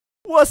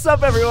What's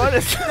up, everyone?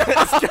 It's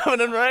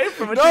Gavin and Ray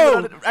from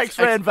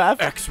X-Ray and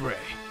Vav. X-Ray.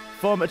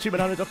 From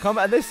AchievementHunter.com,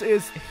 and this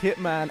is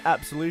Hitman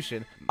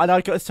Absolution. And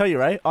I got to tell you,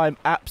 Ray, I'm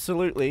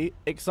absolutely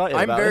excited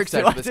about this. I'm very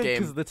excited for this game.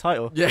 Because of the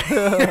title.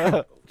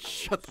 Yeah.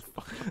 Shut the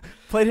fuck up.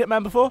 Played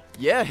Hitman before?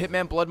 Yeah,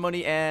 Hitman, Blood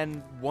Money,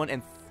 and 2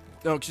 and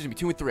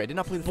 3. I did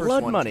not play the first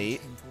one. Blood Money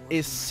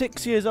is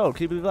 6 years old.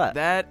 Can you believe that?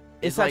 That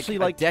is actually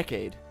like a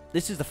decade.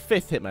 This is the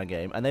 5th Hitman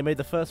game, and they made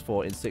the first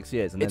 4 in 6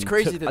 years. And it's then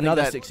crazy took that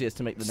another that 6 years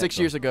to make the next 6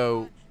 years one.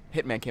 ago,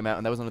 Hitman came out,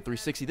 and that was on the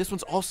 360. This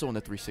one's also on the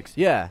 360.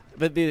 Yeah,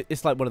 but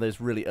it's like one of those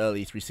really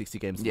early 360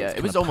 games. Yeah,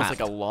 it was almost like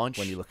a launch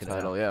when you look at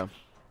title. it. Yeah.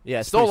 Yeah,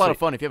 it's still a lot of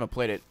fun. If you haven't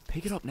played it,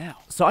 pick it up now.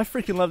 So I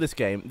freaking love this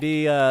game.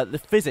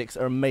 The physics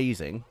are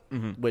amazing,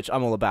 which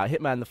I'm all about.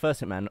 Hitman, the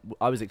first Hitman,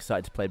 I was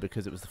excited to play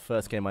because it was the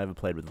first game I ever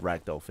played with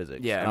ragdoll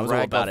physics. Yeah, and I was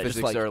all about ragdoll it.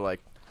 physics are like...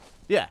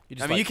 Yeah.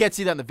 I mean, you can't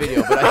see that in the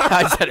video, but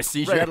I just had a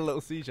seizure. Ray had a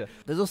little seizure.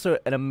 There's also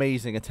an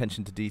amazing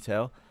attention to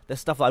detail. There's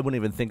stuff that I wouldn't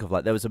even think of.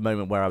 Like, there was a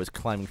moment where I was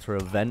climbing through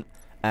a vent,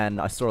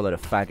 and I saw a load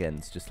of fag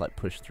ends just, like,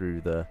 push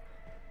through the...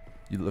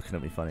 You're looking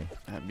at me funny.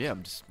 Yeah,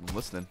 I'm just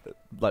listening.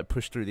 Like,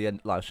 push through the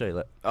end. Like, I'll show you.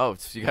 Look. Oh,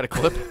 so you got a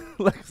clip?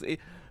 Like, see,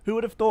 who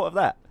would have thought of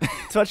that?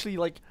 To actually,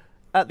 like,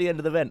 at the end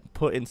of the vent,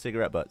 put in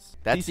cigarette butts.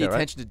 That's detail, the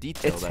attention to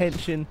detail.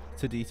 Attention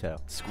to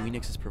detail.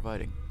 Squeenix is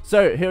providing.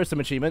 So, here are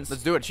some achievements.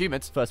 Let's do it.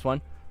 Achievements. First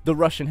one. The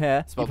Russian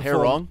hare. Spelled hair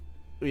wrong?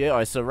 Yeah,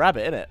 it's a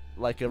rabbit, isn't it?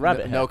 Like a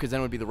rabbit hare. No, because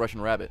then it would be the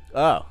Russian rabbit.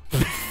 Oh.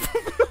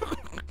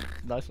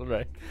 Nice one,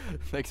 Ray.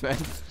 Thanks, man.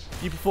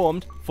 You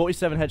performed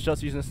 47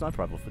 headshots using a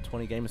sniper rifle for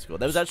 20 gamer score.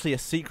 There was actually a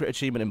secret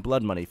achievement in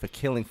Blood Money for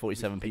killing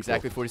 47 people.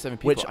 Exactly 47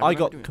 people. Which I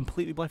got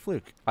completely by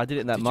fluke. I did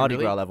it in that Mardi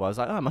Gras level. I was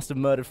like, oh, I must have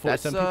murdered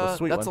 47 people.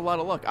 Sweet That's one. a lot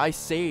of luck. I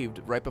saved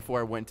right before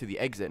I went to the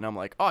exit, and I'm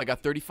like, oh, I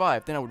got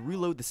 35. Then I would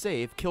reload the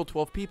save, kill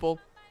 12 people.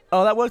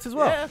 Oh, that worked as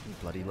well? Yeah.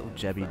 Bloody little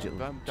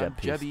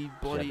Jebby,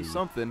 bloody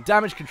something.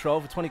 Damage control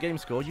for 20 game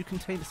score. You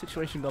contain the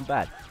situation gone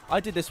bad.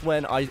 I did this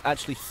when I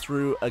actually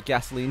threw a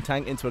gasoline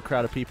tank into a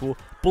crowd of people,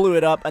 blew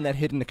it up, and then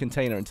hid in the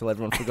container until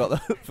everyone forgot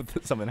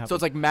that something happened. So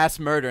it's like mass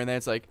murder, and then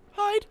it's like,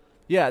 hide.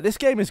 Yeah, this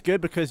game is good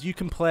because you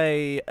can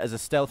play as a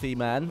stealthy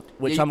man,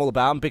 which I'm all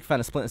about. I'm a big fan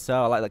of Splinter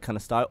Cell. I like that kind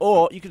of style.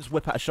 Or you can just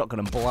whip out a shotgun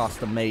and blast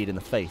a maid in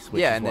the face,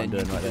 which is what I'm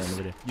doing right there in the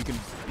video. You can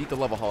beat the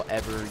level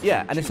however.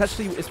 Yeah, and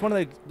it's one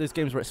of those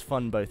games where it's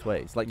fun both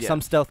ways. Like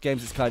some stealth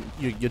games, it's kind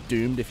of, you're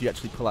doomed if you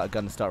actually pull out a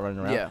gun and start running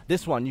around. Yeah.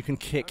 This one, you can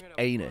kick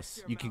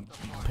anus. You can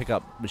pick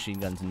up machine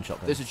guns and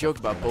shotguns. There's a joke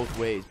about both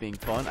ways being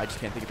fun. I just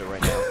can't think of it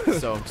right now.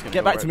 So I'm just gonna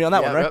get back to me on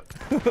that one, right?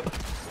 Yep.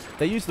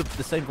 They use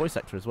the same voice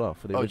actor as well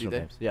for the original do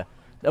they? games. Yeah.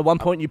 At one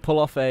point, you pull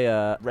off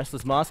a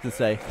wrestler's mask and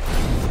say,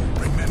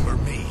 "Remember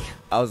me."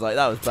 I was like,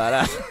 that was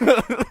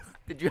badass.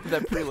 Did you have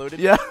that preloaded?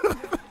 Yeah.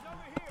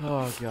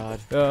 Oh god.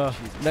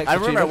 Next I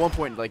remember at one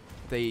point, like,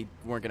 they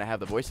weren't gonna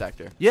have the voice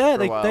actor. Yeah,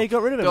 they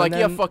got rid of him. They're like,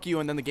 yeah, fuck you,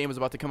 and then the game was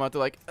about to come out. They're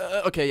like,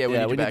 okay, yeah,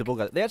 we need the ball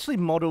guy. They actually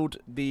modeled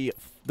the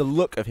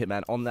look of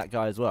Hitman on that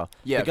guy as well.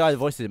 Yeah. The guy who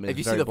voices him is if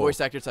you see the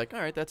voice actor, it's like, all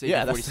right, that's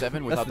Agent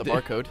 47 without the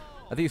barcode.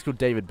 I think it's called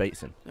David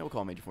Bateson. Yeah, we'll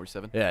call him Agent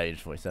 47. Yeah,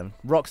 Agent 47.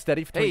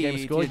 Rocksteady for 20 game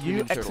score. You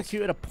Turtles.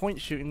 executed a point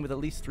shooting with at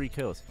least 3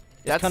 kills.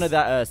 That's kind of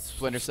that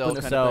Splinter Cell kind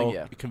of thing,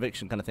 yeah.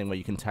 Conviction kind of thing where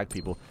you can tag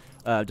people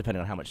depending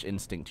on how much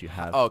instinct you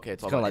have. Oh, okay,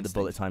 it's kind of like the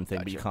bullet time thing,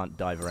 but you can't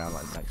dive around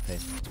like Max Payne.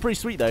 It's pretty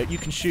sweet though. You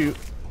can shoot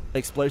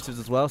explosives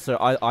as well. So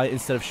I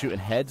instead of shooting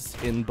heads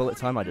in bullet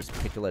time, I just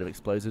pick a load of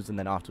explosives and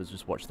then afterwards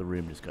just watch the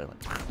room just go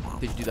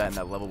like. Did you do that in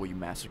that level where you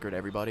massacred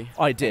everybody?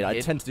 I did. I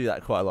tend to do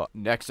that quite a lot.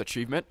 Next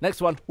achievement.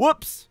 Next one.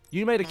 Whoops!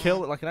 You made a kill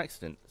look like an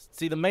accident.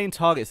 See, the main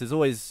targets, there's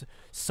always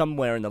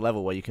somewhere in the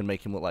level where you can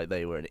make him look like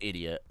they were an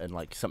idiot and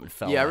like something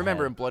fell. Yeah, I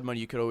remember in Blood Money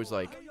you could always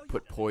like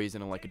put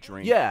poison in like a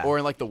drink. Yeah. Or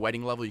in like the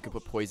wedding level you could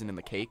put poison in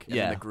the cake. And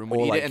then the groom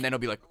would eat it and then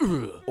it'll be like,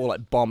 ugh. Or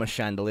like bomb a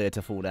chandelier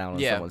to fall down on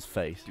someone's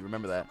face. Do you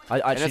remember that?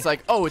 And it's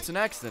like, oh, it's an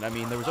accident. I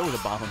mean, there was always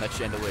a bomb on that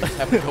chandelier. Just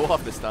happened to go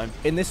off this time.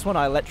 In this one,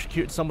 I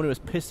electrocuted someone who was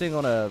pissing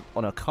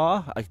on a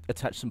car. I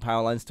attached some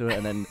power lines to it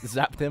and then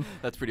zapped him.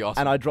 That's pretty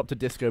awesome. And I dropped a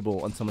disco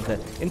ball on someone's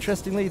head.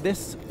 Interestingly,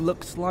 this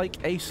looks like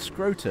a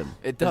scrotum.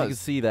 It does. As you can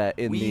see there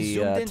in we the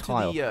zoomed into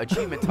tile. the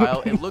achievement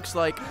tile. It looks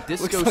like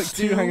Disco Looks like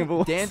two Stew hanging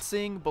balls.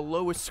 dancing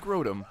below a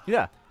scrotum.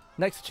 Yeah.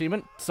 Next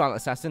achievement, Silent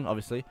Assassin,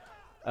 obviously.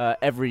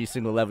 Every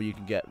single level you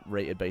can get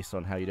rated based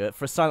on how you do it.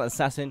 For a Silent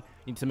Assassin,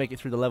 you need to make it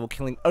through the level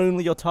killing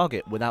only your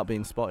target without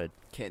being spotted.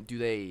 Do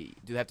they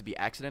have to be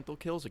accidental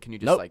kills, or can you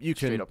just like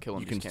straight up kill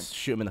them? You can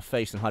shoot them in the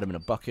face and hide them in a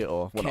bucket,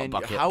 or well, not a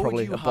bucket, how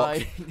probably would you a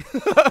box.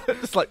 hide?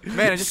 Just like,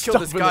 man, I just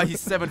killed this guy.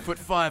 He's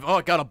 7'5". Oh,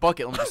 I got a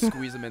bucket. Let me just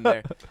squeeze him in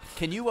there.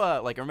 Can you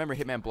like I remember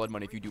Hitman Blood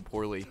Money? If you do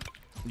poorly,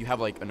 you have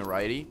like a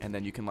notoriety, and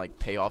then you can like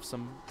pay off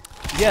some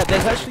Yeah,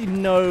 there's actually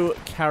no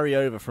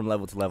carryover from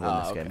level to level in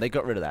this okay. game. They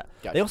got rid of that.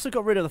 Gotcha. They also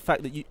got rid of the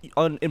fact that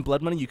in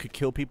Blood Money you could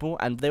kill people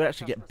and they would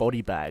actually get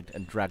body bagged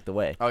and dragged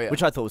away. Oh, yeah.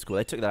 Which I thought was cool.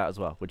 They took that out as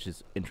well, which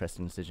is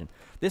interesting decision.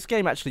 This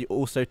game actually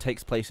also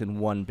takes place in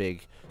one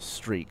big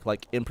streak.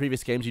 Like in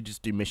previous games, you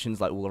just do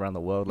missions like all around the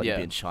world. Like you'd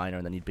be in China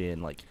and then you'd be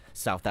in like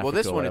South Africa. Well,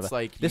 this or one whatever. it's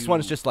like this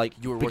one's just like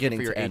you were beginning working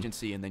for your to end.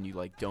 agency and then you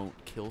like don't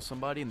kill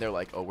somebody and they're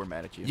like, oh, we're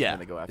mad at you. Yeah, and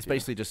then they go after it's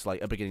basically just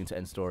like a beginning to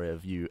end story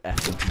of you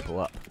effing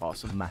people up.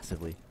 Awesome,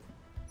 massively.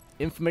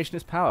 Information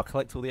is power.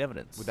 Collect all the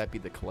evidence. Would that be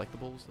the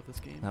collectibles of this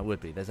game? That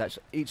would be. There's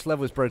actually each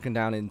level is broken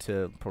down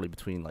into probably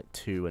between like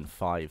 2 and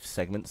 5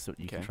 segments that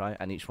you can try,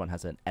 and each one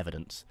has an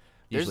evidence.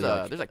 There's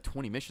like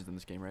 20 missions in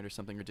this game, right, or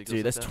something ridiculous.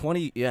 Dude, there's like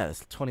 20. Yeah,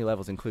 there's 20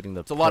 levels, including the.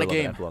 It's a lot of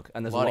game.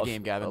 And there's a lot of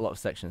game, Gavin. A lot of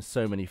sections.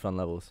 So many fun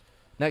levels.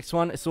 Next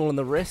one, it's all in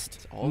the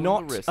wrist. All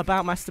Not in the wrist.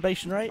 about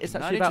masturbation rate. It's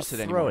actually about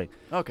throwing.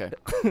 Okay.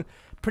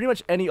 Pretty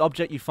much any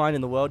object you find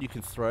in the world you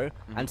can throw,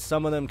 and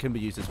some of them can be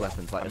used as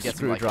weapons, like a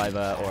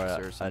screwdriver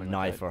or a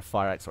knife or a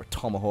fire axe or a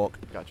tomahawk.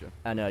 Gotcha.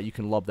 And you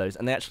can lob those,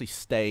 and they actually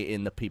stay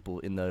in the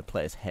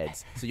players'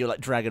 heads. So you're like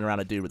dragging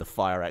around a dude with a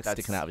fire axe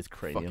sticking out of his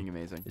cranium. Fucking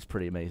amazing. It's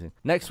pretty amazing.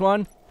 Next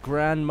one,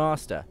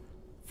 Grandmaster.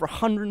 For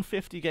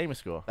 150 gamer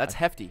score. That's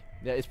hefty.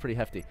 Yeah, it's pretty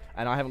hefty.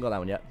 And I haven't got that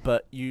one yet.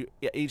 But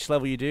each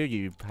level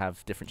you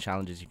have different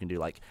challenges you can do,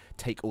 like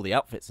take all the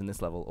outfits in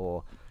this level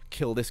or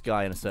kill this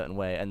guy in a certain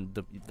way, and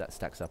that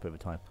stacks up over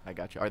time. I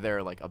got you. Are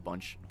there like a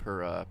bunch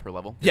per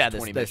level? Yeah,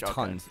 there's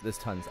tons. There's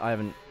tons. I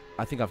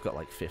think I've got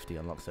like 50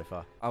 unlocked so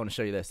far. I want to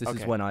show you this. This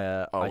is when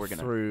I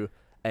threw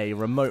a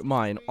remote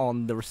mine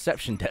on the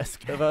reception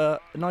desk of a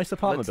nice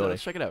apartment building.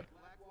 Let's check it out.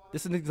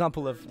 This is an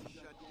example of...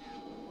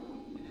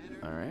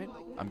 All right.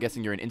 I'm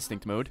guessing you're in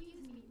instinct mode.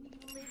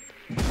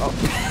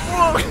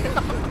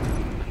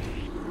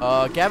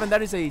 Oh. Gavin,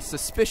 that is a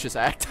suspicious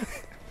act.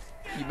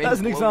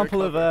 That's an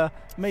example of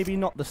maybe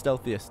not the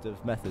stealthiest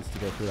of methods to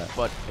go through that.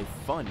 But a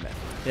fun method.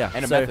 Yeah.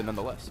 And a method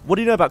nonetheless. What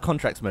do you know about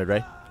contracts mode,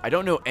 Ray? I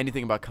don't know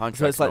anything about contracts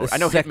so it's like mode. I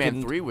know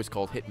Hitman 3 was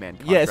called Hitman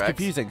Contracts. Yeah, it's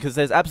confusing because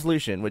there's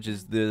Absolution, which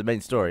is the main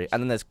story,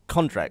 and then there's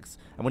Contracts.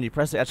 And when you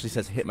press it, it actually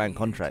says Hitman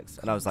Contracts.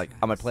 And I was like,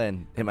 am I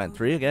playing Hitman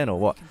 3 again or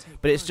what?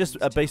 But it's just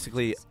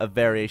basically a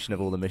variation of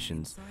all the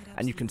missions.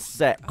 And you can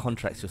set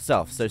contracts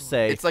yourself. So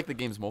say... It's like the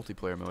game's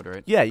multiplayer mode,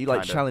 right? Yeah, you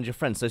like challenge your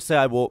friends. So say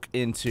I walk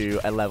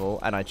into a level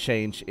and I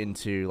change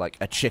into like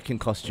a chicken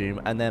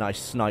costume and then I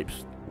snipe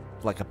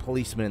like a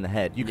policeman in the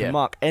head. You can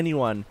mark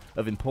anyone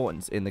of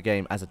importance in the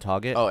game as a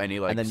target. Oh, any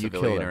like and then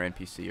civilian you kill or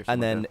NPC or something.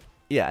 And then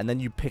and then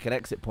you pick an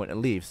exit point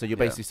and leave. So you're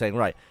basically saying,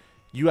 right,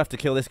 you have to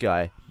kill this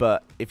guy,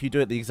 but if you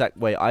do it the exact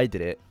way I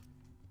did it,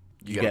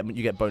 you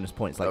get bonus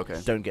points.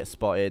 Like don't get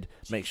spotted,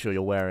 make sure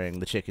you're wearing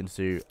the chicken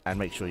suit, and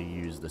make sure you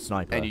use the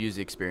sniper. And you use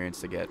the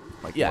experience to get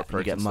like more perks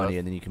you get and money, stuff.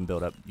 and then you can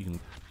build up. You can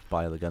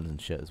buy other guns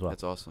and shit as well.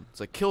 That's awesome. It's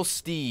like kill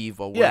Steve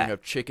while wearing a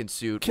chicken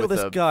suit. Kill with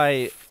this a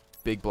guy.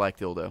 Big black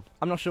dildo.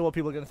 I'm not sure what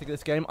people are going to think of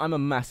this game. I'm a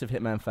massive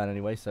Hitman fan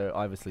anyway, so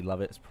I obviously love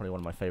it. It's probably one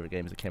of my favorite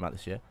games that came out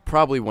this year.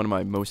 Probably one of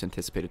my most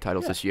anticipated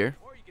titles this year.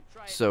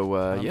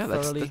 So yeah,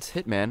 that's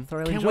Hitman.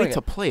 Can't wait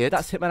to play it.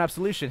 That's Hitman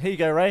Absolution. Here you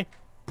go, Ray.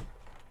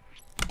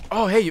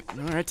 Oh, hey, all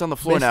right, it's on the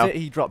floor now.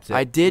 He dropped it.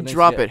 I did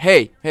drop it.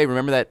 Hey,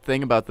 remember that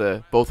thing about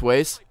the both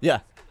ways? Yeah.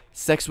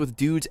 Sex with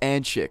dudes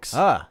and chicks.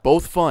 Ah.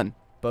 Both fun.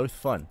 Both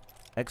fun.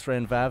 X-Ray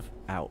and Vav,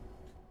 out.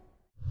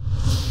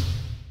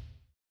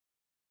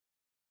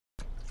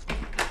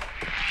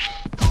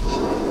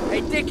 Hey,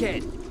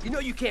 dickhead! You know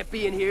you can't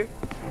be in here.